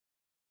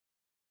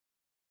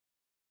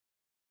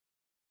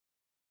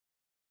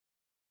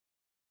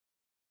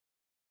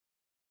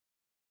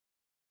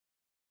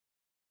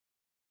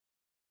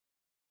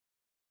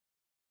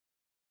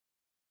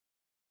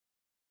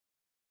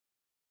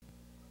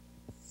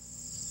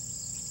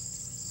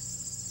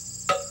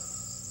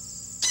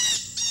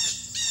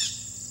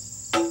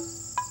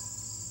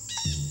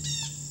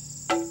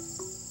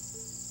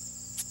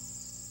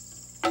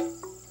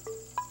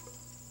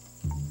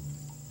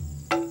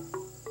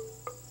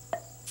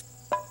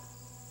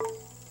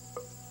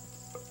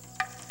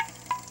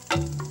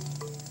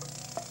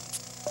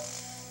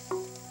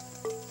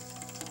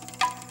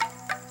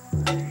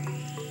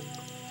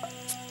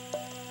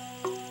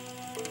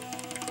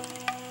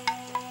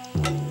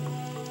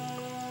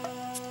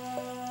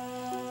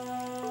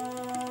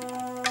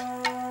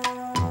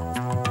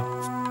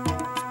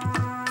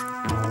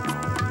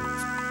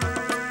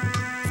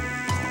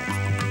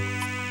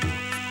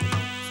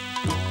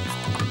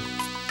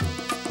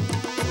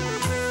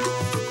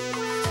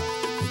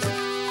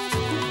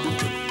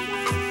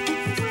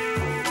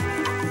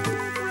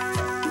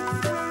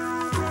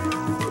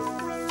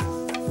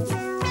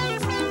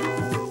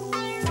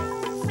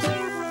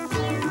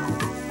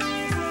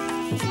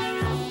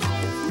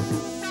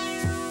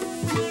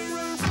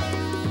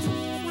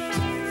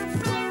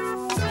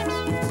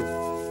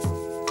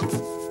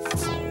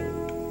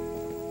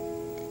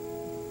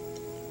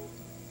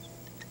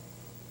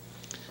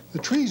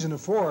Trees in the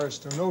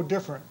forest are no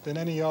different than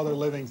any other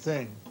living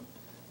thing.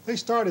 They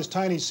start as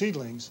tiny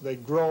seedlings. They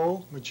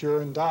grow,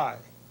 mature, and die.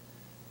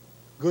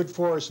 Good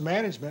forest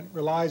management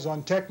relies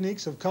on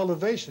techniques of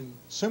cultivation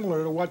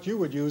similar to what you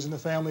would use in the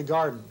family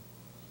garden.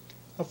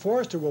 A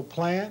forester will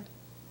plant,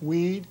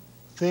 weed,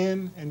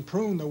 thin, and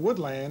prune the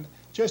woodland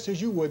just as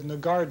you would in the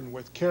garden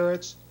with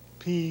carrots,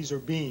 peas, or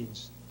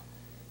beans.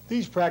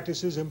 These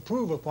practices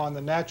improve upon the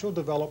natural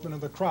development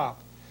of the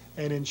crop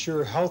and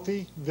ensure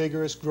healthy,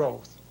 vigorous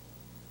growth.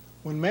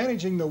 When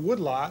managing the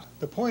woodlot,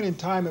 the point in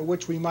time at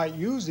which we might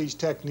use these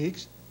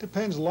techniques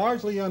depends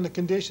largely on the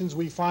conditions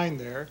we find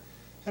there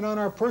and on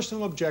our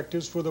personal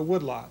objectives for the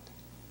woodlot.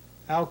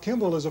 Al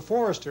Kimball is a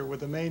forester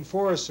with the Maine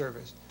Forest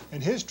Service,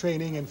 and his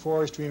training in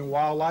forestry and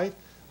wildlife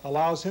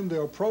allows him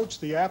to approach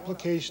the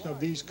application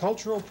of these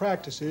cultural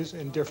practices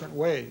in different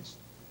ways.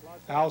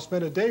 Al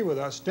spent a day with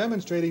us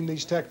demonstrating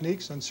these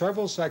techniques on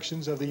several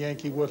sections of the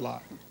Yankee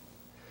Woodlot.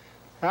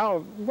 Al,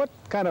 what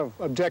kind of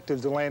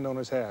objectives do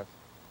landowners have?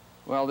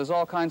 Well, there's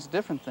all kinds of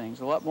different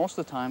things. Most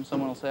of the time,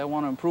 someone will say, I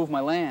want to improve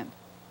my land.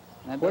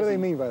 What do they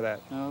mean by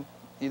that?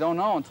 You don't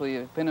know until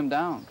you pin them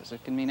down, because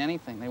it can mean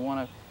anything. They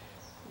want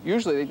to,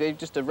 usually they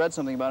just have read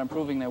something about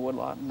improving their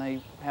woodlot, and they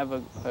have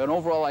an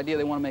overall idea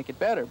they want to make it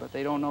better, but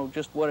they don't know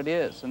just what it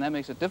is, and that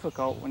makes it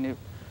difficult when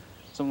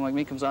someone like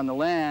me comes on the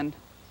land,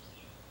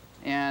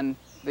 and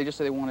they just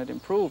say they want it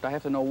improved. I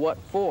have to know what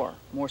for,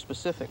 more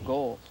specific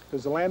goals.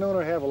 Does the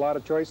landowner have a lot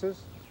of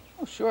choices?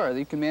 Oh, sure.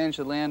 You can manage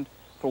the land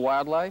for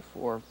wildlife,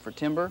 or for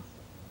timber,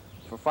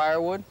 for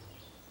firewood,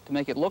 to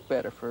make it look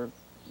better, for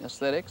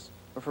aesthetics,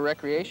 or for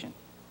recreation.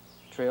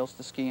 Trails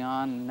to ski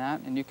on and that,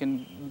 and you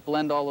can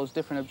blend all those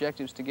different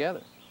objectives together.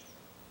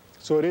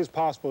 So it is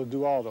possible to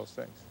do all those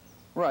things?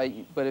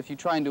 Right, but if you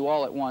try and do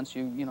all at once,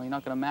 you're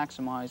not going to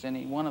maximize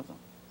any one of them.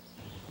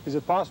 Is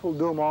it possible to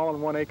do them all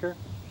in 1 acre?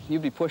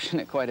 You'd be pushing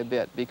it quite a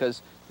bit,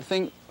 because the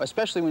thing,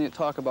 especially when you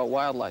talk about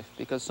wildlife,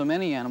 because so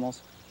many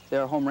animals,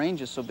 their home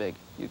range is so big.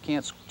 You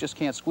just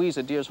can't squeeze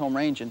a deer's home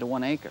range into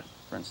 1 acre,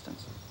 for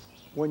instance.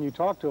 When you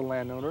talk to a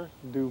landowner,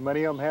 do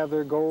many of them have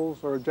their goals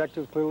or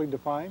objectives clearly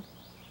defined?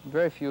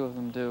 Very few of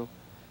them do.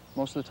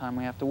 Most of the time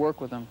we have to work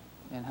with them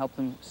and help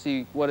them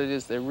see what it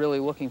is they're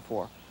really looking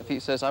for. If he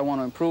says, I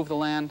want to improve the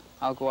land,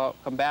 I'll go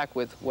out, come back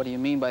with, what do you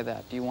mean by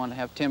that? Do you want to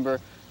have timber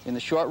in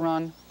the short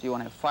run? Do you want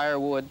to have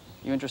firewood?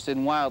 Are you interested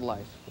in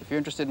wildlife? If you're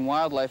interested in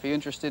wildlife, are you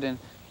interested in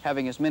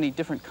having as many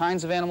different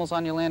kinds of animals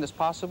on your land as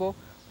possible?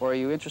 Or are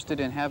you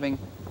interested in having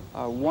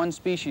one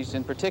species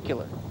in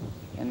particular?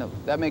 And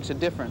that makes a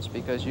difference,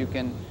 because you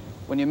can,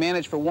 when you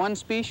manage for one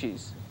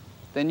species,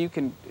 then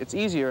it's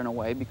easier in a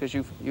way, because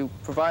you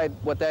provide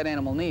what that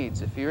animal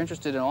needs. If you're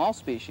interested in all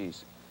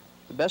species,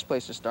 the best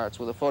place to start is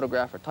with a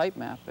photograph or type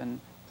map,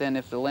 and then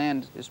if the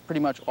land is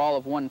pretty much all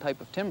of one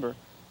type of timber,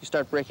 you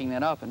start breaking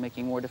that up and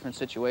making more different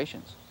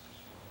situations.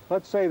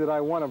 Let's say that I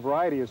want a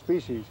variety of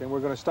species, and we're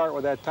going to start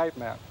with that type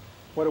map.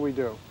 What do we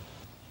do?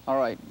 All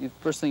right,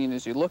 first thing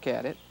is you look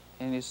at it,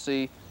 and you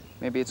see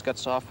maybe it's got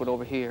softwood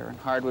over here and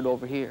hardwood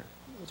over here.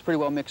 It's pretty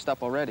well mixed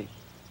up already.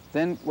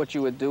 Then what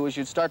you would do is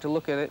you'd start to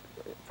look at it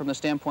from the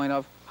standpoint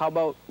of, how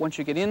about once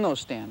you get in those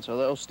stands? Are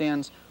those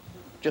stands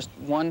just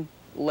one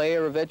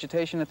layer of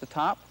vegetation at the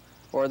top,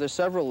 or are there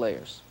several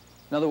layers?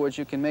 In other words,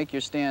 you can make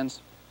your stands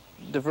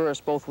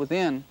diverse both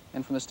within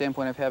and from the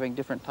standpoint of having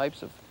different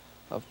types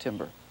of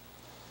timber.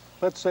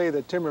 Let's say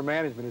that timber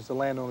management is the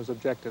landowner's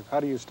objective. How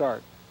do you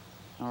start?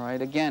 All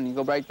right, again, you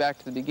go right back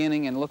to the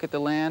beginning and look at the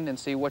land and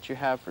see what you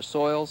have for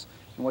soils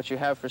and what you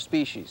have for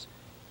species,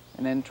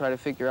 and then try to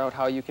figure out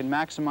how you can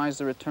maximize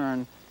the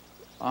return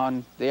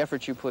on the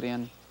effort you put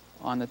in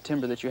on the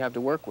timber that you have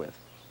to work with.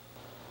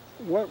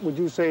 What would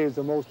you say is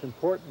the most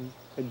important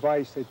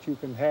advice that you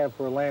can have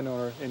for a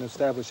landowner in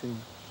establishing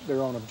their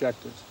own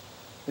objectives?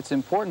 It's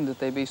important that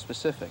they be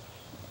specific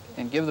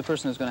and give the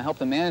person who's going to help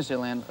them manage their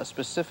land a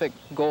specific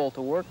goal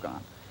to work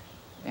on,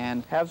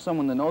 and have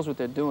someone that knows what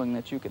they're doing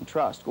that you can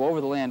trust go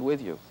over the land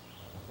with you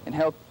and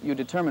help you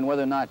determine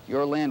whether or not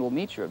your land will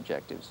meet your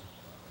objectives.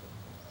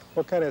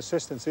 What kind of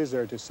assistance is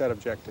there to set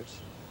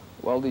objectives?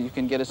 Well, you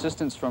can get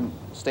assistance from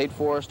state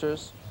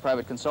foresters,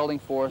 private consulting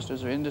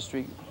foresters, or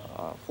industry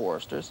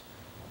foresters,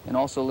 and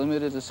also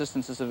limited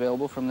assistance is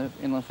available from the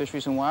Inland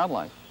Fisheries and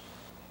Wildlife.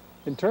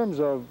 In terms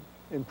of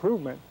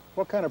improvement,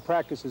 what kind of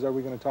practices are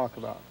we going to talk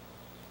about?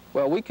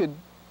 Well, we could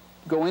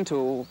go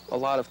into a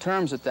lot of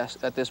terms at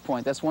this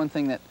point. That's one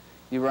thing that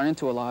you run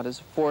into a lot, is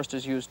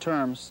foresters use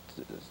terms,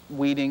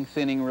 weeding,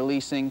 thinning,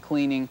 releasing,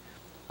 cleaning.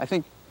 I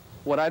think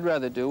what I'd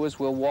rather do is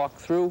we'll walk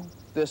through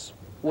this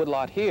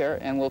woodlot here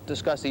and we'll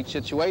discuss each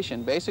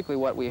situation. Basically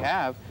what we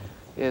have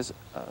is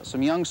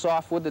some young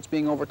softwood that's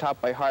being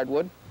overtopped by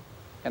hardwood,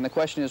 and the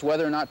question is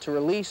whether or not to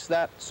release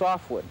that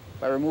softwood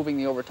by removing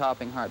the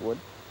overtopping hardwood.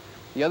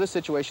 The other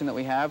situation that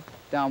we have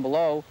down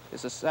below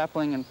is a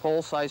sapling and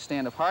pole-sized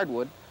stand of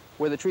hardwood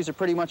where the trees are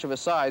pretty much of a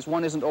size.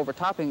 One isn't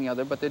overtopping the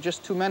other, but there are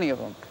just too many of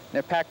them.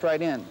 They're packed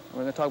right in.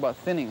 We're going to talk about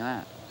thinning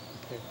that.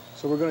 Okay.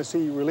 So we're going to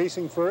see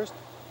releasing first?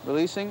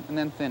 releasing and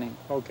then thinning.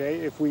 Okay,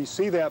 if we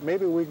see that,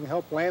 maybe we can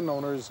help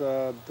landowners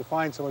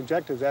define some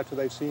objectives after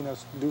they've seen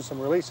us do some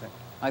releasing.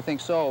 I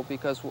think so,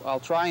 because I'll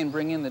try and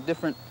bring in the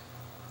different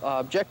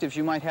objectives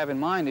you might have in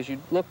mind as you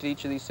looked at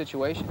each of these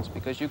situations,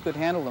 because you could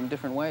handle them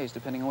different ways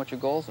depending on what your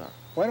goals are.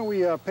 Why don't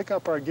we pick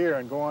up our gear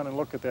and go on and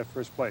look at that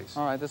first place?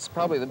 All right, that's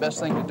probably the best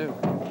thing to do.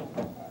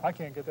 I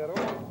can't get that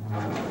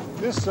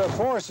over. This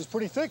forest is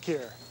pretty thick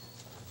here.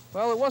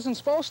 Well, it wasn't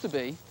supposed to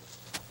be.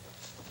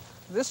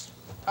 This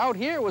out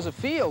here was a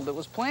field that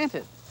was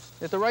planted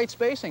at the right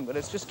spacing, but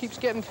it just keeps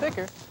getting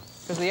thicker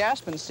because the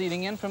aspen's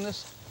seeding in from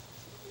this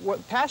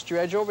pasture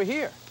edge over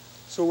here.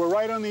 So we're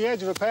right on the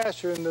edge of a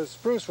pasture, and the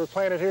spruce were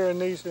planted here in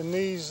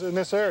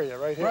this area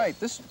right here. Right.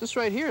 This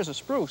right here is a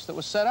spruce that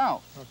was set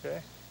out. Okay.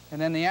 And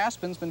then the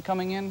aspen's been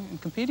coming in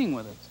and competing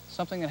with it.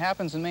 Something that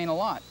happens in Maine a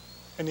lot.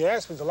 And the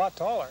aspen's a lot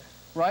taller.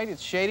 Right.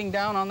 It's shading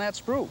down on that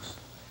spruce.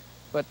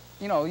 But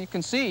you know, you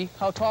can see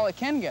how tall it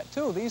can get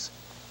too. These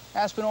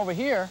aspen over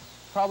here,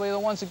 probably the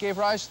ones that gave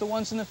rise to the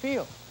ones in the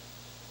field.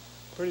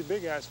 Pretty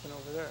big aspen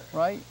over there.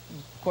 Right.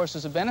 Of course,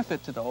 there's a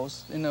benefit to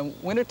those. In the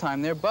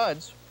wintertime, their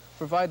buds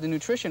provide the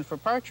nutrition for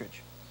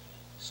partridge.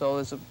 So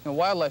there's a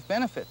wildlife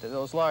benefit to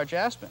those large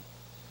aspen.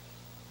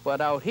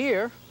 But out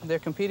here, they're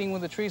competing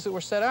with the trees that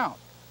were set out.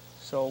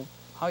 So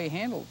how you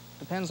handle it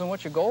depends on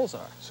what your goals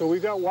are. So we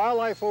got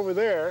wildlife over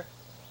there,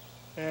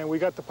 and we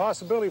got the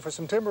possibility for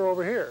some timber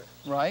over here.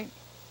 Right.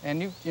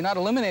 And you're not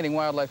eliminating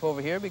wildlife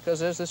over here,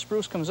 because as this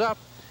spruce comes up,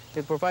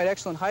 it'll provide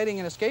excellent hiding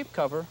and escape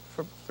cover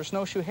for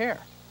snowshoe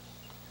hare.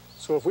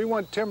 So if we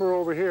want timber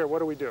over here, what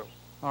do we do?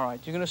 All right,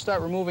 you're going to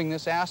start removing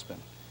this aspen,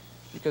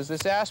 because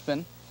this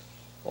aspen,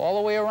 all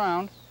the way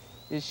around,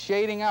 is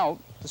shading out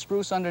the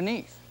spruce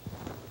underneath.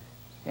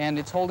 And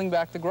it's holding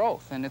back the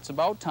growth, and it's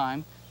about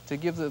time to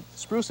give the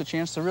spruce a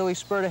chance to really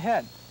spurt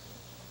ahead.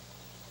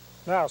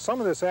 Now, some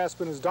of this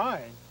aspen is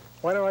dying.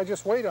 Why don't I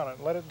just wait on it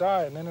and let it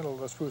die, and then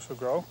the spruce will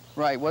grow?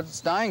 Right, what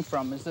it's dying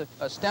from is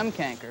a stem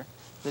canker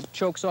that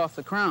chokes off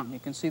the crown. You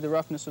can see the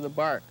roughness of the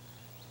bark.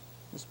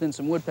 There's been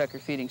some woodpecker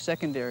feeding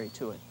secondary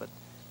to it, but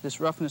this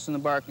roughness in the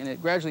bark, and it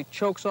gradually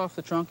chokes off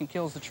the trunk and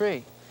kills the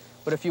tree.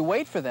 But if you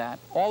wait for that,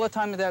 all the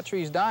time that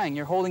tree is dying,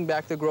 you're holding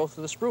back the growth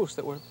of the spruce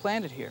that were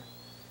planted here.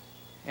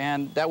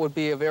 And that would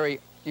be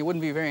it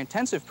wouldn't be a very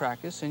intensive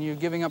practice, and you're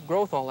giving up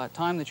growth all that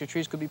time that your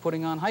trees could be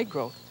putting on height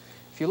growth.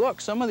 If you look,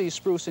 some of these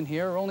spruce in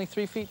here are only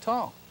 3 feet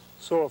tall.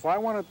 So if I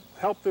want to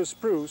help this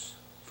spruce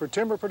for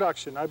timber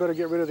production, I better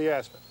get rid of the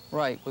aspen.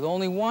 Right, with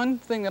only one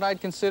thing that I'd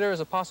consider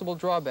as a possible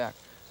drawback.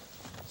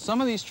 Some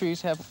of these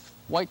trees have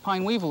white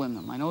pine weevil in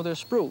them. I know they're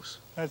spruce.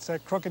 That's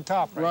that crooked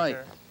top right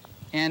there.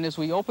 And as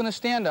we open the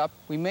stand up,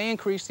 we may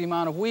increase the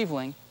amount of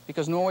weeveling,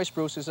 because Norway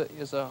spruce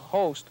is a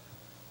host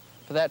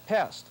for that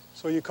pest.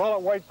 So you call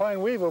it white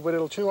pine weevil, but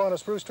it'll chew on a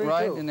spruce tree too?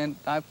 Right, and then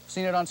I've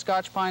seen it on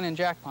Scotch pine and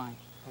jack pine.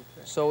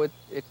 Okay. So it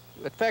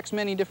affects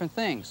many different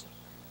things.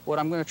 What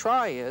I'm going to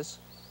try is,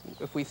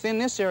 if we thin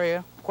this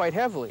area quite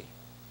heavily,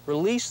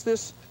 release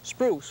this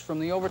spruce from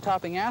the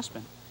overtopping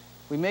aspen,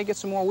 we may get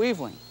some more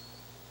weeveling.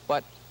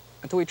 But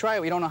until we try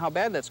it, we don't know how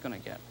bad that's going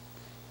to get.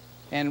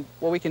 And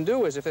what we can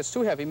do is, if it's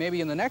too heavy,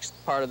 maybe in the next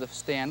part of the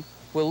stand,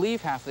 we'll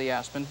leave half of the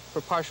aspen for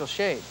partial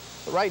shade.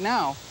 But right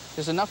now,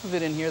 there's enough of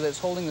it in here that's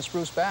holding the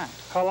spruce back.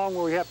 How long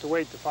will we have to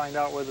wait to find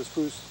out whether the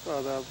spruce,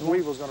 the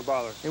weevil's going to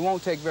bother us? It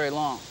won't take very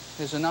long.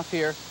 There's enough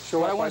here.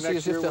 What I want to see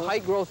is if the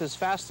height growth is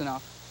fast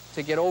enough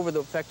to get over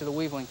the effect of the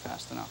weeveling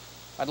fast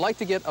enough. I'd like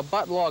to get a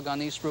butt log on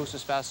these spruce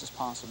as fast as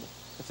possible.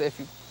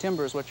 If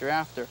timber is what you're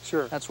after,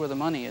 sure, that's where the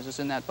money is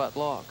in that butt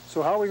log.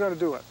 So how are we going to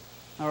do it?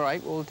 All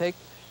right, we'll take,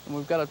 and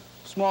we've got a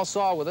small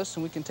saw with us,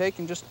 and we can take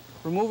and just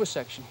remove a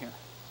section here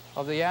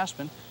of the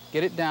aspen,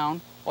 get it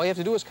down. All you have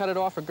to do is cut it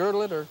off or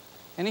girdle it or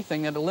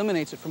anything that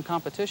eliminates it from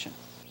competition.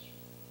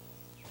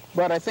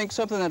 But I think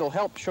something that'll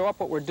help show up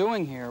what we're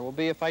doing here will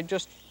be if I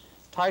just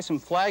tie some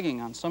flagging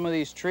on some of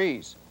these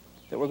trees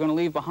that we're going to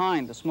leave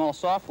behind, the small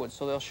softwoods,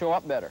 so they'll show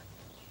up better.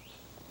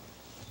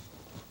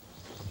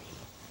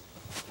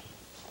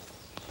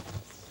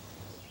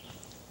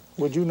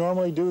 Would you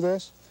normally do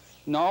this?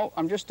 No,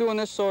 I'm just doing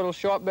this so it'll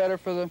show up better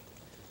for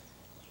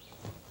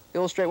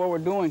illustrate what we're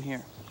doing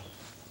here.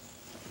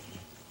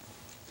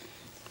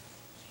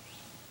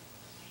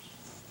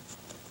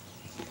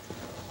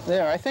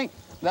 There, I think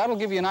that'll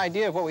give you an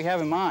idea of what we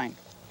have in mind.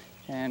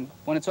 And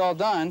when it's all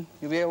done,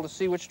 you'll be able to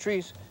see which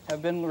trees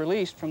have been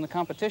released from the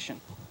competition.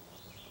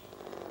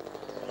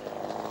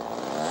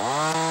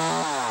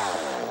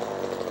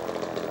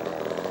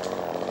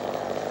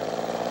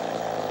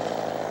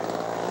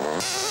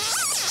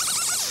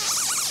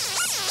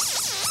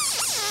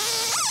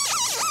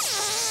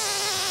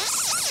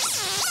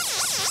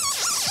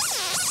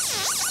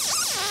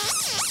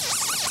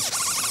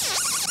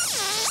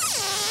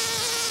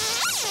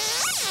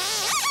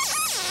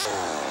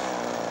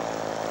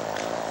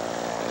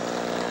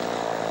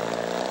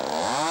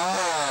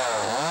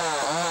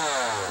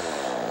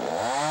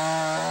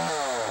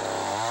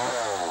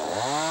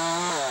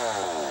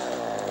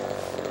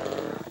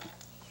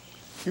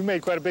 You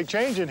made quite a big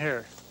change in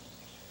here.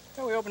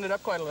 Yeah, we opened it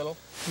up quite a little.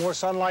 More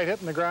sunlight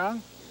hitting the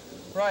ground?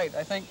 Right,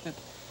 I think that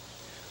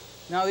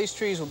now these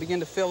trees will begin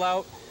to fill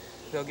out,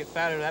 they'll get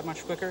fatter that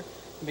much quicker,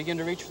 and begin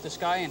to reach for the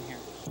sky in here.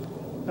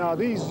 Now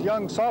these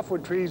young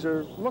softwood trees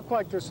look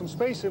like there's some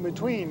space in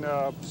between,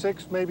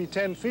 6, maybe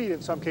 10 feet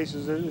in some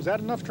cases. Is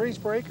that enough trees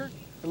per acre?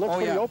 It looks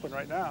pretty open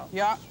right now.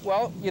 Yeah,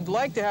 well, you'd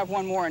like to have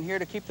one more in here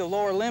to keep the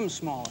lower limbs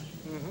smaller.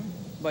 Mm-hmm.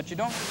 But you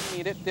don't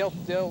need it.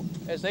 They'll,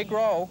 as they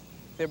grow,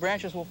 their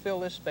branches will fill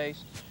this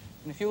space.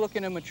 And if you look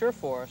in a mature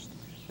forest,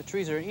 the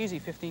trees are easy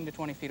 15 to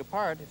 20 feet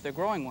apart if they're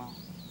growing well.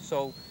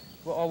 So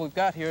all we've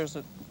got here is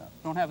that we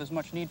don't have as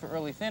much need for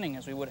early thinning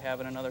as we would have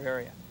in another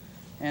area.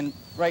 And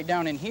right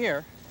down in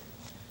here,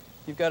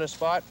 you've got a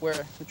spot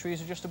where the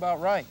trees are just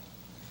about right.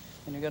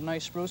 And you've got a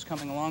nice spruce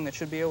coming along that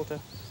should be able to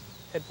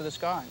head for the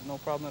sky. No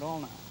problem at all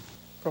now.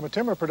 From a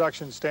timber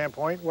production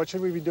standpoint, what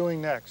should we be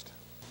doing next?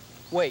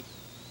 Wait.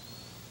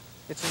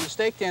 It's a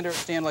mistake to enter a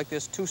stand like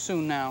this too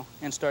soon now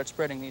and start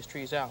spreading these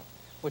trees out.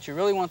 What you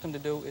really want them to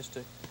do is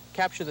to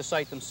capture the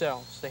site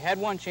themselves. They had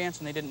one chance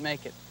and they didn't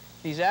make it.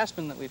 These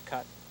aspen that we've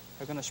cut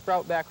are going to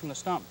sprout back from the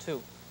stump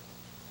too.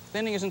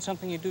 Thinning isn't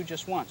something you do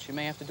just once. You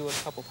may have to do it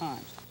a couple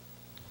times.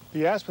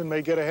 The aspen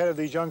may get ahead of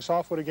these young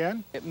softwood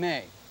again? It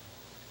may.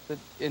 But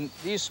in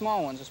these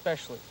small ones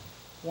especially,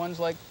 ones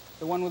like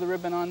the one with the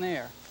ribbon on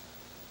there,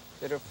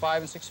 that are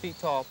 5 and 6 feet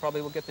tall,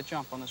 probably will get the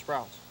jump on the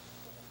sprouts.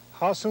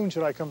 How soon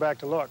should I come back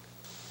to look?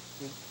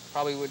 You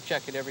probably would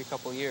check it every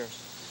couple of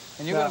years.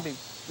 And you're going to be,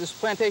 this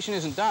plantation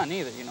isn't done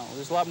either, you know.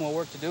 There's a lot more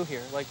work to do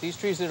here. Like these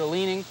trees that are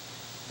leaning,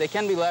 they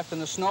can be left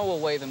and the snow will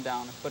weigh them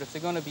down. But if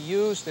they're going to be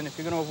used and if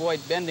you're going to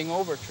avoid bending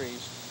over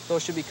trees,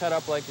 those should be cut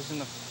up like is in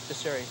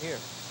this area here.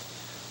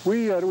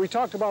 We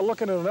talked about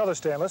looking at another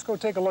stand. Let's go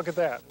take a look at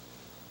that.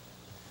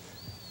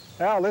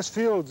 Al, this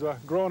field's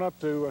grown up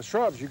to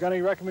shrubs. You got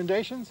any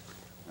recommendations?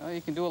 Well,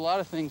 you can do a lot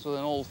of things with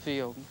an old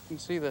field. You can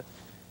see the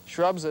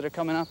shrubs that are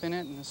coming up in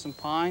it, and there's some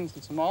pines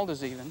and some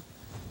alders even.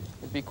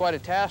 It'd be quite a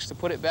task to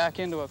put it back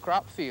into a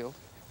crop field.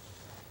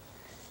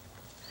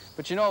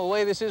 But you know, the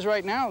way this is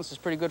right now, this is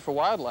pretty good for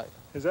wildlife.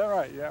 Is that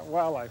right? Yeah,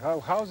 wildlife.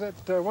 How's it,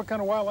 what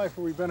kind of wildlife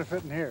are we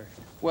benefiting here?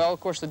 Well, of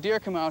course, the deer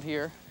come out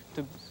here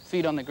to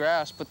feed on the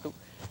grass, but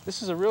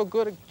this is a real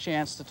good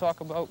chance to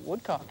talk about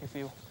woodcock if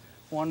you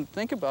want to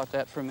think about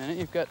that for a minute.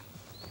 You've got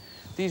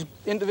these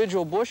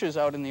individual bushes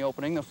out in the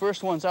opening. The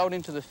first one's out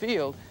into the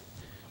field.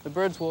 The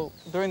birds will,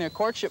 during their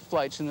courtship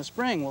flights in the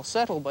spring, will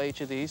settle by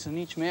each of these, and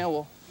each male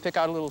will pick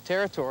out a little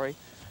territory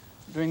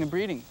during the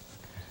breeding.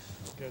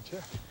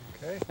 Getcha.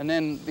 Okay. And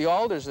then the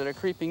alders that are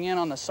creeping in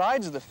on the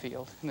sides of the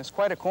field, and there's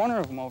quite a corner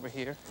of them over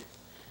here,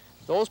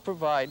 those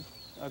provide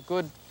a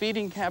good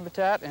feeding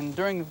habitat, and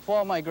during the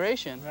fall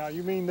migration... Now,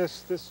 you mean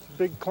this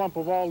big clump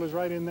of alders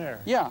right in there?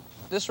 Yeah.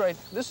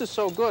 This is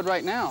so good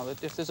right now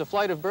that if there's a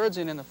flight of birds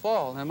in the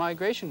fall, and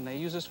migration, they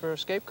use this for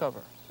escape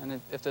cover. And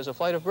if there's a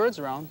flight of birds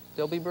around,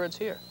 there'll be birds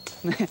here.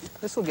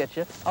 This will get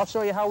you. I'll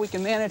show you how we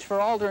can manage for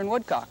alder and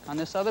woodcock on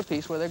this other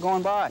piece where they're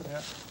going by.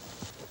 Yeah.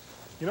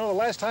 You know, the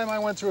last time I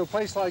went through a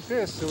place like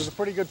this, there was a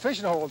pretty good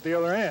fishing hole at the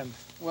other end.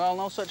 Well,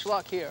 no such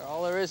luck here.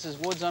 All there is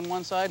woods on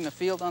one side and a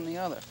field on the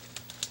other.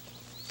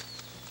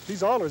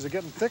 These alders are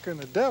getting thicker than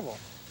the devil.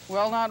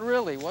 Well, not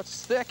really.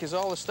 What's thick is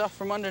all the stuff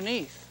from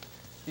underneath.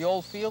 The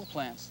old field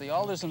plants. The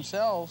alders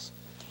themselves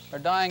are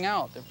dying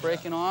out. They're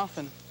breaking off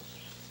and...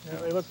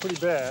 Yeah, they look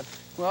pretty bad.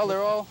 Well,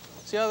 they're all...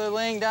 See how they're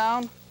laying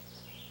down?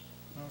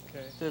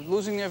 Okay. They're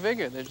losing their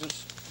vigor. They're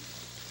just...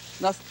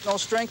 No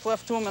strength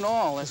left to them at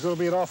all. There's going to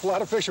be an awful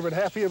lot of fishermen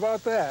happy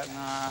about that.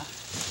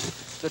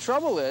 The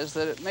trouble is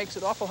that it makes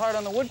it awful hard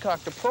on the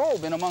woodcock to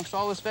probe in amongst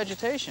all this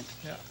vegetation.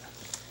 Yeah.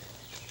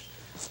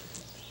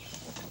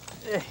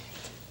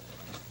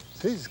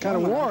 See, it's kind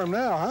of warm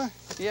now, huh?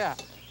 Yeah.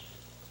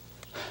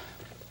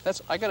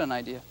 I got an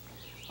idea.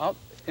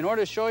 In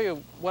order to show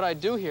you what I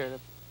do here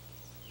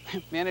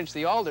to manage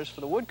the alders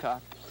for the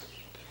woodcock,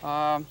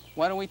 why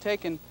don't we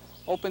take and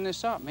open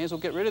this up? May as well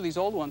get rid of these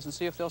old ones and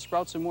see if they'll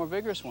sprout some more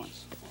vigorous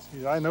ones.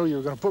 See, I know you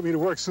were going to put me to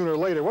work sooner or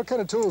later. What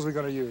kind of tools are we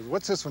going to use?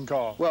 What's this one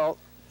called? Well,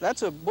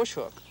 that's a bush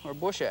hook or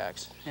bush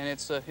axe, and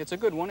it's a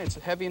good one. It's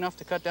heavy enough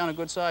to cut down a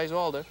good-sized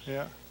alder.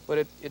 Yeah.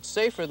 But it's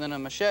safer than a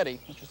machete,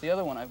 which is the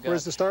other one I've got.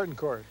 Where's the starting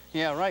cord?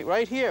 Yeah,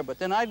 right here, but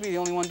then I'd be the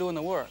only one doing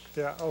the work.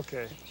 Yeah,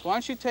 okay. So why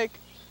don't you take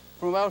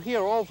from about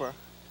here over, and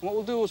what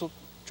we'll do is we'll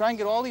try and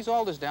get all these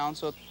alders down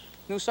so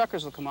new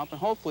suckers will come up and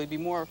hopefully be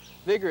more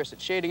vigorous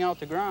at shading out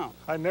the ground.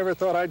 I never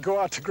thought I'd go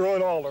out to grow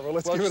an alder, but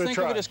let's give it a try. Just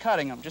think of it as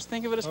cutting them. Just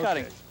think of it as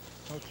cutting them.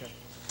 Okay.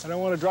 I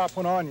don't want to drop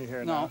one on you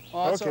here now. No,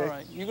 well, that's all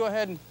right. You go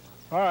ahead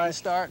and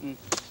start. And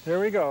here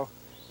we go.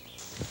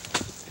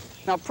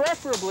 Now,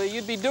 preferably,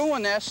 you'd be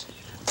doing this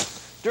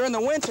during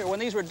the winter when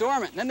these were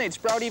dormant, and then they'd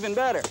sprout even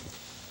better.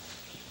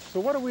 So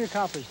what have we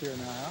accomplished here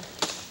now, Al?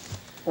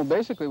 Well,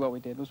 basically what we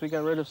did was we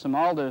got rid of some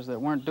alders that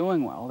weren't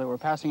doing well. They were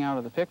passing out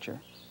of the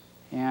picture.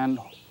 And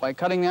by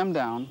cutting them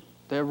down,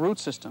 their root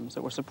systems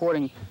that were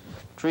supporting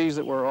trees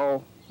that were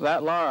all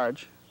that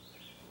large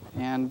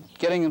and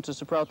getting them to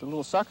sprout the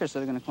little suckers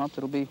that are going to come up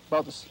that'll be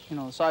about the,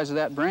 the size of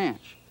that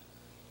branch.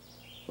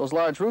 Those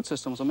large root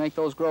systems will make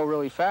those grow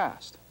really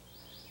fast.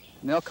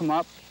 And they'll come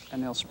up,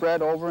 and they'll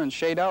spread over and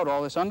shade out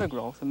all this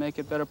undergrowth and make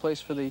it a better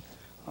place for the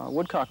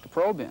woodcock to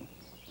probe in. And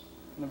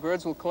the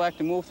birds will collect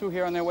and move through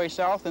here on their way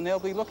south, and they'll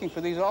be looking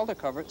for these alder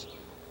coverts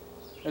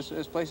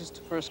as places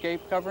for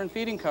escape cover and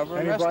feeding cover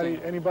and resting.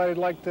 Anybody'd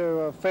like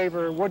to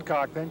favor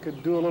woodcock then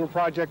could do a little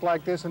project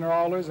like this in their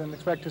alders and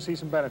expect to see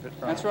some benefit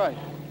from it. That's right,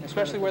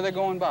 especially where they're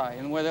going by.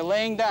 And where they're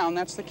laying down,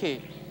 that's the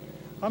key.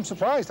 I'm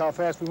surprised how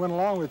fast we went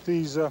along with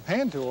these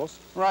hand tools.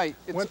 Right.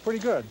 It went pretty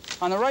good.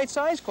 On the right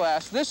size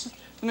class, the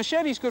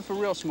machete's good for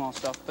real small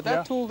stuff, but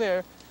that tool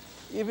there,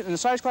 even in the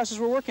size classes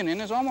we're working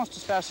in, is almost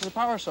as fast as a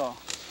power saw.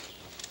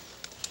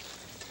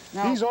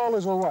 Now, these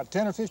alders were what,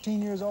 10 or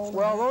 15 years old?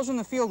 Well, those in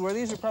the field where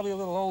these are probably a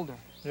little older.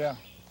 Yeah.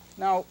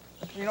 Now,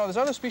 you know, there's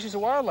other species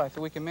of wildlife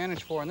that we can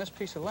manage for on this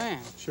piece of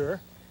land.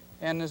 Sure.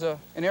 And there's an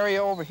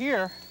area over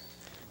here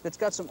that's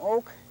got some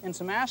oak and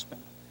some aspen.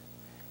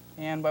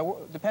 And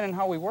depending on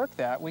how we work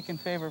that, we can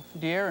favor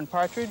deer and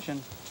partridge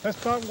and...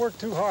 Let's not work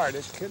too hard.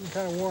 It's getting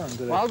kind of warm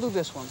today. Well, I'll do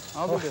this one.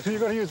 I'll do this You're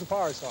going to use the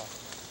power saw.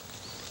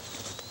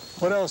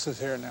 What else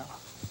is here now?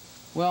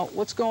 Well,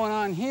 what's going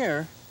on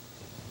here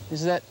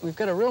is that we've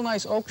got a real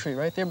nice oak tree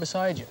right there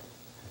beside you.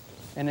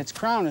 And its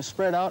crown is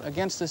spread out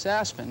against this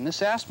aspen.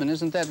 This aspen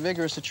isn't that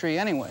vigorous a tree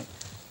anyway.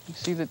 You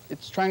see that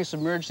it's trying to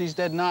submerge these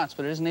dead knots,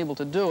 but it isn't able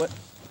to do it.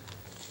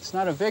 It's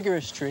not a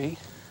vigorous tree.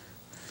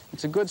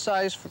 It's a good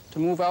size to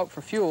move out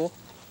for fuel.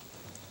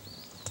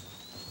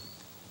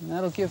 And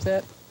that'll give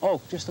that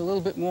oak just a little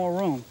bit more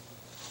room.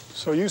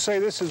 So you say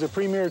this is a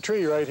premier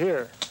tree right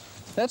here?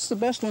 That's the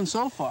best one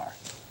so far.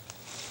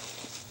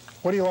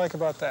 What do you like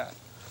about that?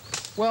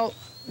 Well,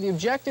 the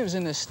objectives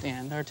in this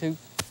stand are to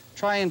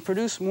try and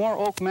produce more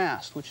oak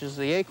mast, which is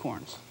the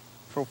acorns,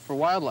 for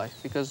wildlife,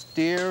 because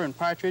deer and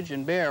partridge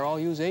and bear all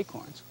use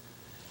acorns.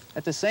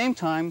 At the same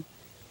time,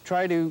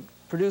 try to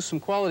produce some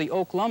quality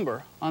oak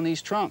lumber on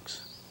these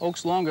trunks.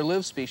 Oak's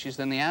longer-lived species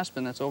than the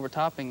aspen that's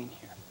overtopping in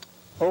here.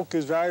 Oak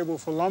is valuable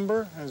for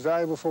lumber and is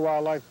valuable for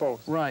wildlife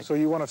both. Right. So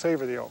you want to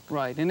favor the oak.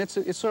 Right, and it's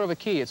sort of a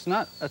key. It's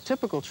not a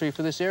typical tree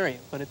for this area,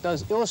 but it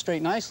does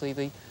illustrate nicely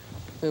the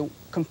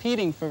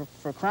competing for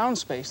crown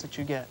space that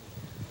you get.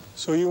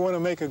 So you want to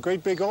make a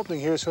great big opening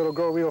here so it'll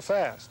grow real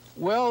fast?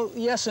 Well,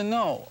 yes and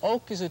no.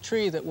 Oak is a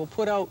tree that will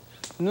put out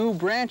new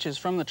branches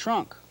from the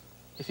trunk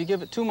if you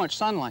give it too much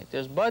sunlight.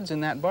 There's buds in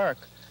that bark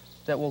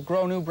that will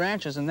grow new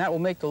branches, and that will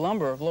make the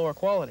lumber of lower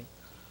quality.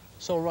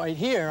 So right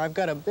here, I've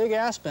got a big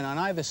aspen on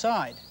either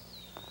side.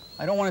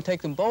 I don't want to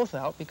take them both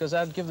out because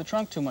that'd give the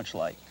trunk too much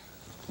light,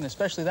 and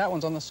especially that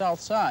one's on the south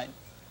side.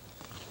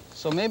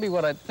 So maybe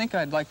what I think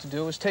I'd like to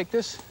do is take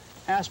this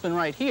aspen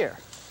right here.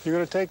 You're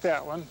going to take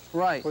that one.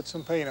 Right. Put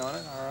some paint on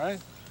it, all right?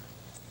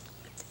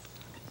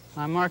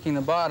 I'm marking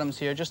the bottoms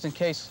here just in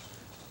case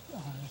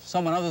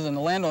someone other than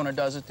the landowner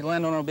does it. The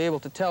landowner will be able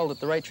to tell that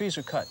the right trees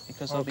are cut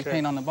because there'll be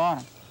paint on the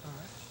bottom. All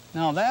right.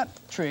 Now that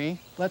tree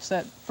lets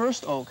that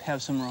first oak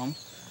have some room,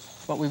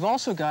 but we've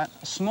also got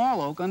a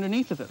small oak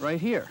underneath of it right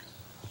here.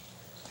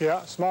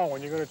 Yeah, small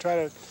one. You're going to try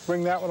to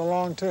bring that one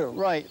along too.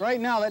 Right. Right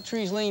now that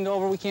tree's leaned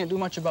over. We can't do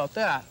much about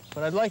that,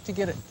 but I'd like to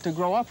get it to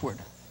grow upward.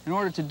 In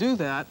order to do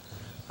that,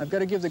 I've got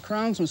to give the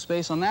crown some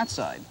space on that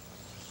side.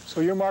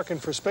 So you're marking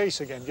for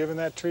space again, giving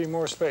that tree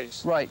more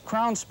space. Right,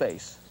 crown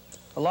space.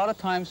 A lot of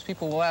times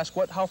people will ask,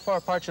 how far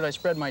apart should I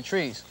spread my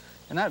trees?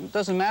 And that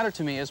doesn't matter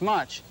to me as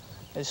much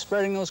as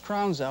spreading those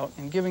crowns out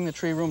and giving the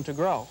tree room to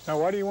grow. Now,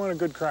 why do you want a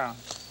good crown?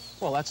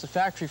 Well, that's the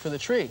factory for the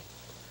tree.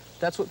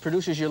 That's what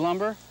produces your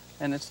lumber,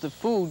 and it's the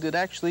food that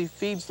actually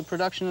feeds the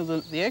production of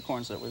the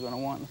acorns that we're going to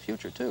want in the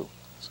future, too.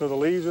 So the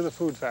leaves are the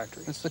food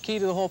factory. It's the key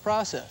to the whole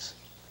process.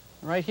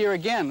 Right here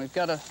again, we've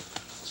got a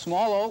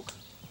small oak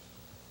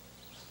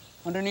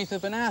underneath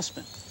of an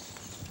aspen.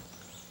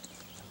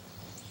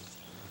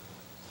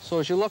 So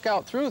as you look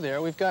out through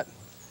there, we've got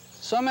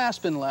some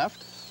aspen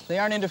left. They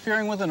aren't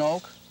interfering with an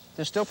oak.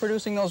 They're still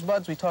producing those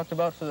buds we talked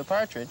about for the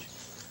partridge,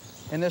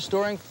 and they're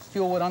storing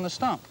fuel wood on the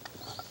stump.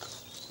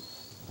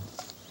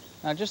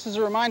 Now, just as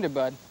a reminder,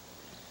 Bud,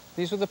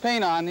 these with the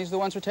paint on, these are the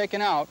ones we're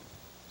taking out.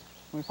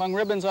 We've hung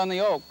ribbons on the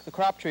oak, the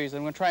crop trees, that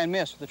I'm going to try and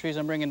miss with the trees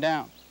I'm bringing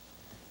down.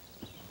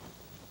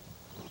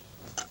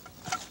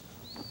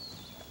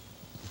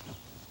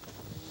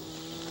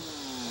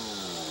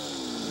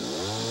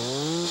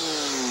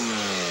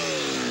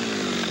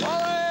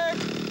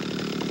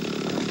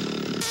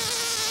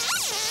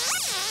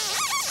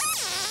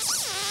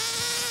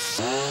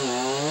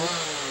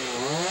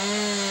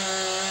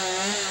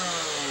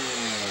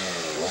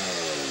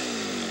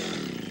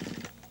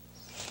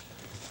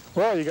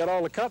 Well, you got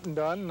all the cutting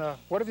done.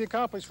 What have you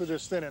accomplished with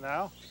this thinning,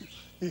 Al?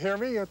 You hear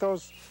me with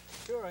those?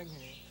 Sure, I can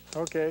hear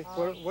you. Okay.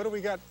 What do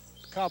we got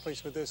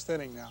accomplished with this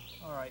thinning now?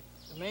 All right.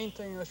 The main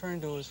thing we're trying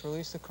to do is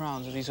release the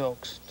crowns of these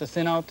oaks to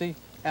thin out the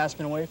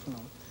aspen away from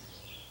them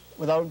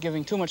without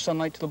giving too much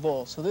sunlight to the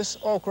bole. So this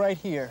oak right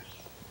here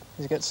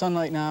has got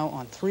sunlight now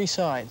on 3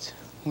 sides,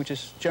 which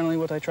is generally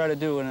what I try to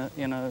do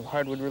in a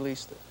hardwood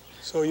release.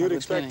 So you'd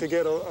expect to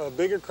get a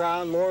bigger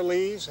crown, more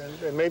leaves,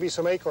 and maybe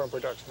some acorn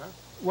production, huh?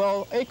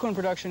 Well, acorn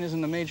production isn't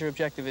the major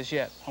objective as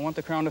yet. I want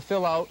the crown to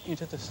fill out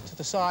into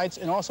the sides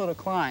and also to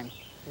climb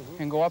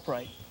and go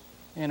upright.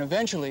 And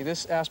eventually,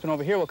 this aspen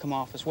over here will come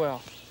off as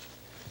well.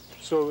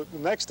 So the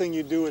next thing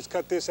you do is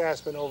cut this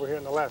aspen over here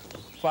on the left.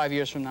 5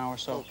 years from now or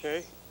so.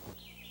 Okay.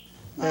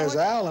 As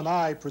Al and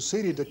I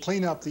proceeded to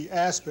clean up the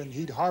aspen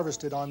he'd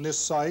harvested on this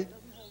site,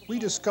 we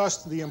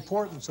discussed the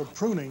importance of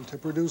pruning to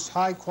produce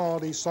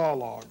high-quality saw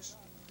logs.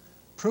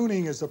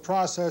 Pruning is the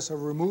process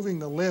of removing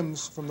the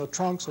limbs from the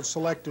trunks of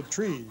selected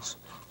trees.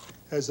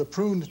 As the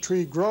pruned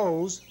tree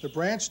grows, the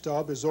branch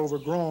stub is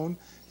overgrown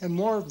and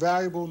more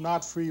valuable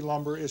knot-free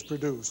lumber is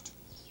produced.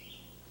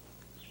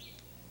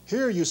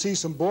 Here you see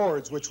some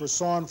boards which were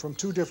sawn from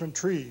two different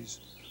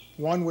trees,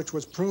 one which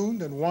was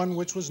pruned and one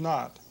which was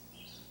not.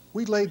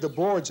 We laid the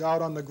boards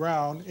out on the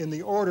ground in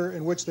the order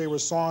in which they were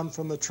sawn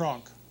from the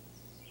trunk.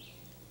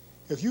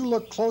 If you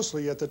look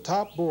closely at the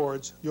top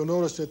boards, you'll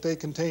notice that they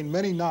contain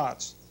many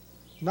knots.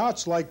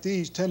 Knots like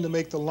these tend to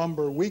make the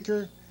lumber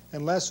weaker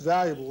and less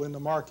valuable in the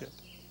market.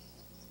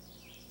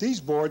 These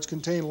boards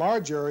contain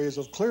large areas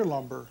of clear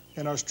lumber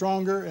and are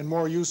stronger and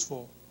more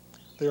useful.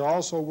 They are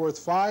also worth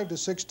 5 to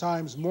 6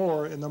 times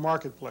more in the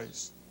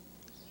marketplace.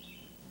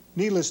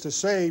 Needless to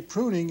say,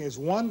 pruning is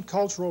one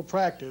cultural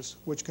practice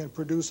which can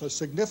produce a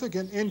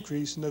significant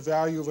increase in the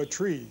value of a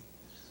tree,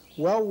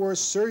 well worth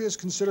serious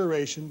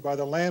consideration by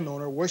the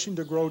landowner wishing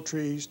to grow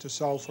trees to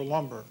sell for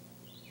lumber.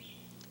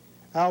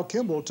 Al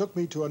Kimball took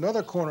me to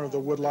another corner of the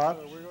woodlot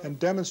and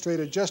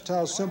demonstrated just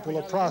how simple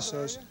a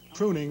process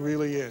pruning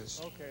really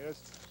is.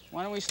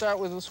 Why don't we start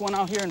with this one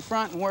out here in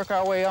front and work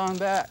our way on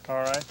back?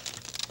 All right.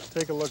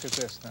 Take a look at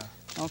this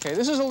now. Okay,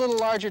 this is a little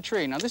larger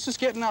tree. Now, this is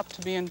getting up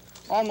to being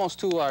almost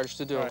too large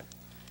to do. Right.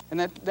 And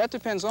that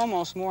depends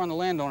almost more on the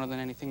landowner than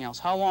anything else,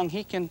 how long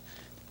he can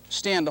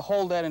stand to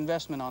hold that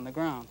investment on the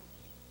ground.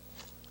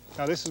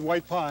 Now, this is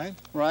white pine.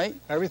 Right.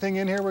 Everything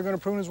in here we're going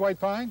to prune is white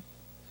pine?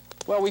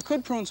 Well, we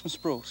could prune some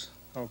spruce.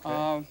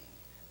 Okay.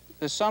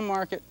 There's some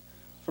market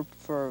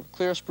for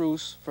clear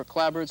spruce, for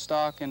clapboard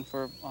stock, and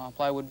for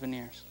plywood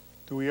veneers.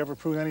 Do we ever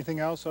prune anything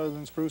else other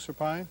than spruce or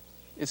pine?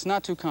 It's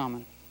not too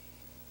common.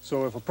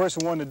 So if a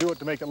person wanted to do it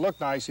to make it look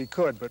nice, he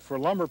could, but for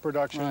lumber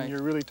production, Right.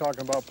 You're really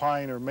talking about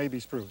pine or maybe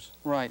spruce.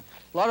 Right.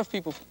 A lot of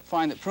people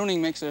find that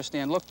pruning makes their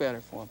stand look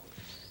better for them.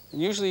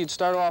 And usually you'd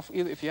start off,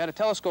 either if you had a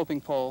telescoping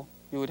pole,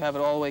 you would have it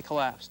all the way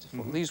collapsed.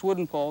 These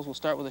wooden poles, we'll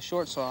start with a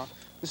short saw.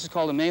 This is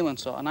called a malin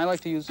saw, and I like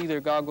to use either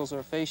goggles or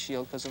a face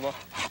shield because of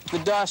the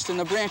dust and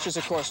the branches,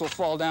 of course, will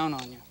fall down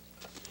on you.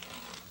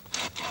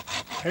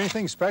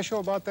 Anything special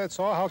about that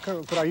saw? How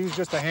could I use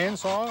just a hand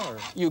saw? Or?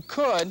 You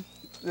could.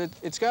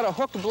 It's got a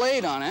hooked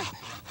blade on it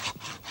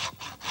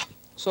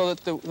so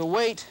that the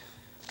weight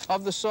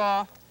of the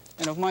saw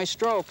and of my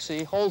stroke,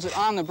 see, holds it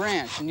on the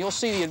branch, and you'll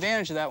see the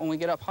advantage of that when we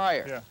get up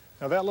higher. Yeah.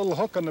 Now that little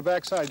hook on the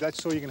back side,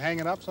 that's so you can hang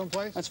it up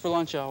someplace? That's for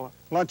lunch hour.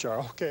 Lunch hour,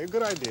 okay,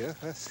 good idea.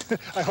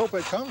 I hope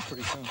it comes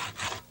pretty soon.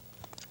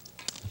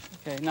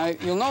 Okay, now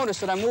you'll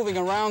notice that I'm moving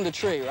around the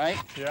tree, right?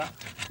 Yeah.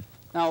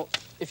 Now,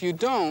 if you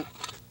don't,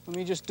 let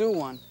me just do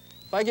one.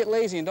 If I get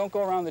lazy and don't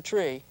go around the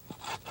tree,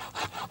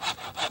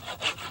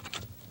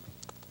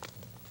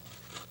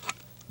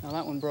 now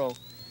that one broke.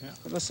 Yeah.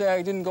 But let's say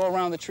I didn't go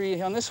around the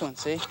tree on this one,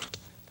 see?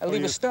 I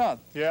leave a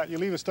stub. Yeah, you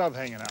leave a stub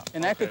hanging out.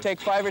 And that could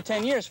take 5 or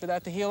 10 years for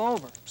that to heal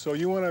over. So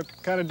you want to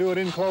kind of do it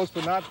in close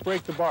but not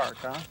break the bark,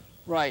 huh?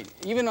 Right.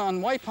 Even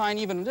on white pine,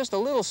 even just a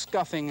little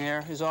scuffing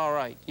there is all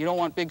right. You don't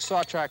want big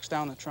saw tracks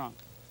down the trunk.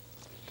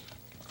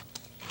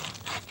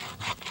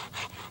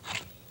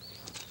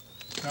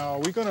 Now, are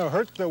we going to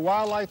hurt the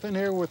wildlife in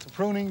here with the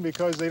pruning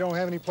because they don't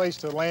have any place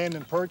to land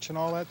and perch and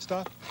all that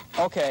stuff?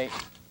 Okay.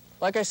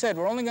 Like I said,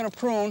 we're only going to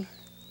prune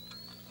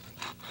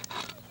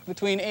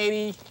between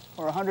 80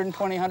 or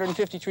 120,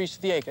 150 trees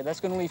to the acre. That's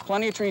going to leave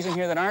plenty of trees in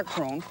here that aren't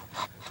pruned.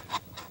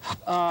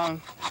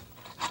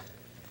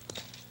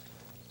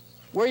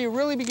 Where you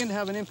really begin to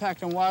have an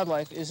impact on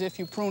wildlife is if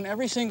you prune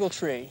every single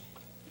tree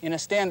in a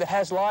stand that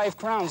has live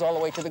crowns all the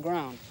way to the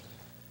ground.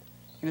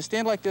 In a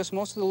stand like this,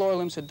 most of the lower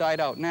limbs had died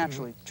out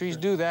naturally. Trees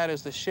do that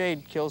as the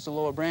shade kills the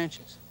lower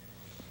branches.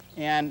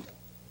 And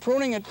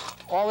pruning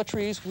all the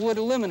trees would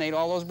eliminate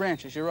all those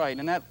branches, you're right,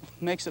 and that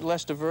makes it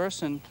less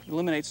diverse and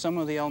eliminates some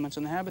of the elements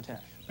in the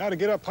habitat. Now, to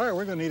get up higher,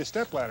 we're going to need a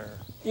stepladder.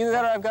 Either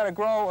that or I've got to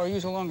grow or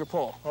use a longer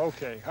pole.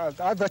 Okay.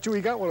 I bet you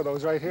we got one of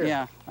those right here.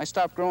 Yeah, I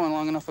stopped growing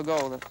long enough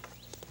ago.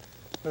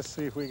 Let's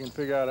see if we can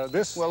figure out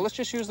this. Well, let's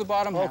just use the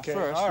bottom half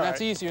first. All right. That's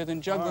easier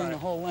than juggling the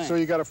whole length. So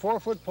you got a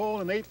 4-foot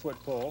pole and an 8-foot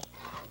pole.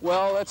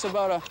 Well, that's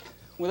about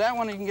with that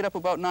one you can get up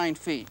about 9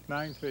 feet.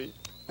 9 feet.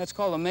 That's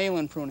called a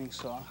malin pruning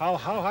saw. How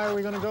high are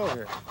we going to go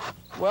here?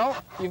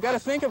 Well, you've got to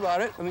think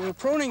about it. I mean,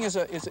 pruning it's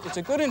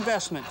a good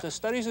investment. The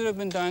studies that have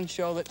been done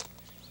show that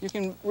you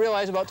can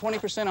realize about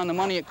 20% on the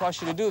money it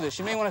costs you to do this.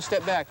 You may want to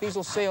step back. These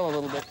will sail a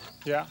little bit.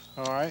 Yeah,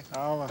 all right.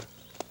 I'll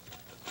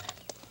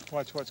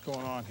watch what's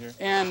going on here.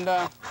 And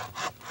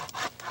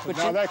but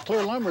now that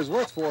clear lumber is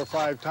worth 4 or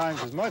 5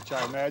 times as much,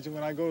 I imagine,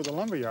 when I go to the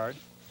lumber yard.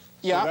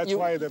 So yeah, that's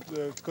why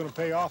it's going to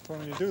pay off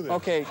when you do this.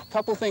 Okay,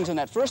 couple things on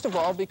that. First of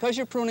all, because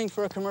you're pruning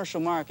for a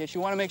commercial market,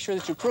 you want to make sure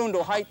that you prune to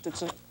a height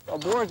that's a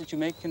board that you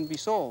make can be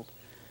sold.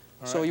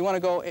 So you want to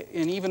go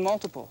in even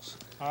multiples.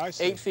 I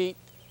see. 8 feet,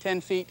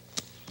 10 feet.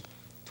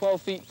 12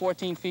 feet,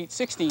 14 feet,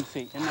 16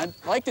 feet. And I'd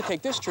like to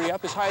take this tree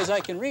up as high as I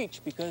can reach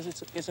because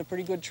it's a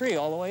pretty good tree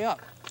all the way up.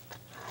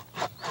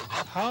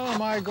 How am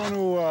I going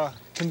to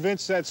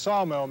convince that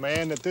sawmill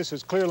man that this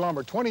is clear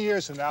lumber? 20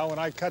 years from now, when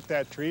I cut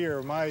that tree,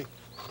 or my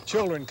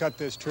children cut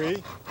this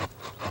tree,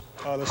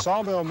 the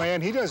sawmill man,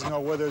 he doesn't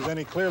know whether there's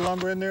any clear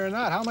lumber in there or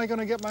not. How am I going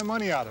to get my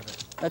money out of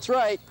it? That's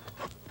right.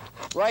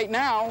 Right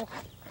now,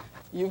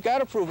 you've got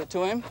to prove it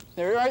to him.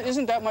 There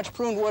isn't that much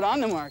pruned wood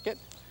on the market.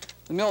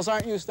 The mills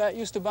aren't used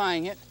to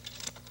buying it.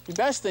 The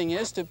best thing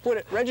is to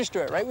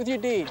register it right with your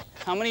deed.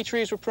 How many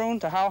trees were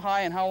pruned, to how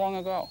high, and how long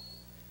ago.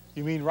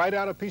 You mean write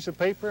out a piece of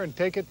paper and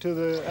take it to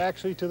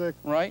the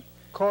right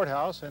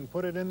courthouse and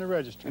put it in the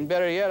registry? And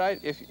better yet,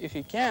 if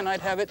you can, I'd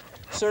have it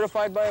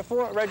certified by a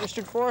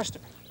registered forester.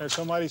 Have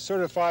somebody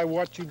certify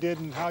what you did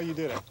and how you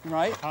did it.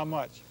 Right. How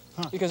much?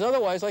 Huh. Because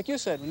otherwise, like you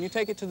said, when you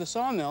take it to the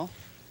sawmill,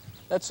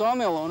 that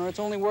sawmill owner, it's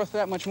only worth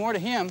that much more to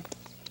him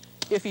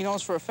if he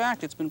knows for a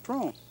fact it's been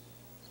pruned.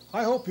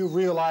 I hope you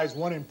realize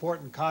one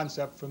important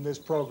concept from this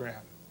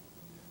program.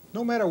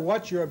 No matter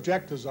what your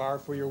objectives are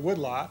for your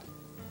woodlot,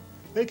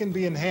 they can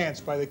be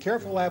enhanced by the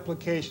careful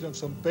application of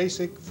some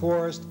basic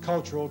forest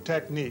cultural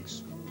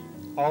techniques.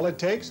 All it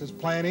takes is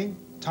planning,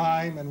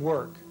 time, and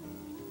work.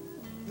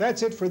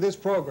 That's it for this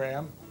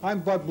program. I'm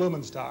Bud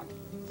Blumenstock.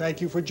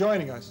 Thank you for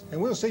joining us, and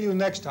we'll see you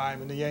next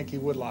time in the Yankee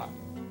Woodlot.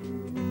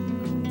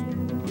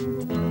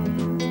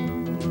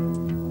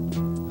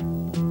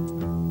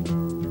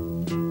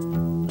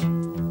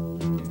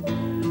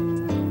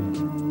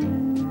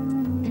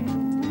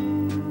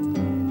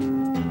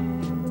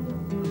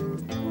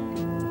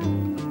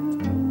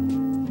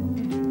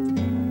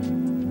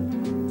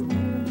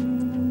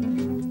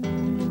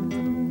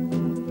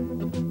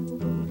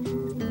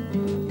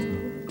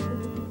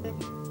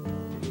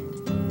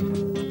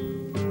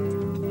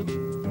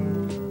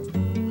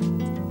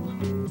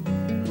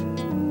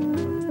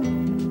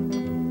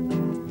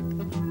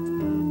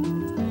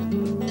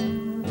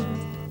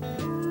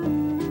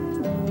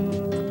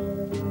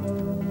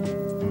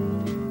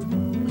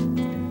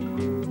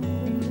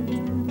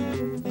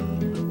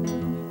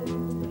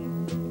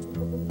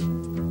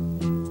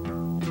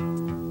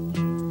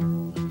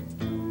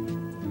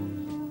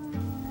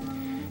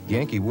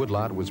 Yankee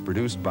Woodlot was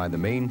produced by the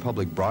Maine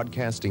Public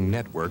Broadcasting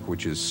Network,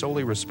 which is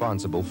solely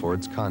responsible for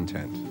its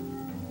content,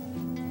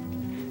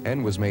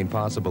 and was made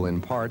possible in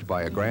part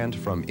by a grant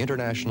from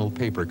International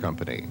Paper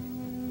Company.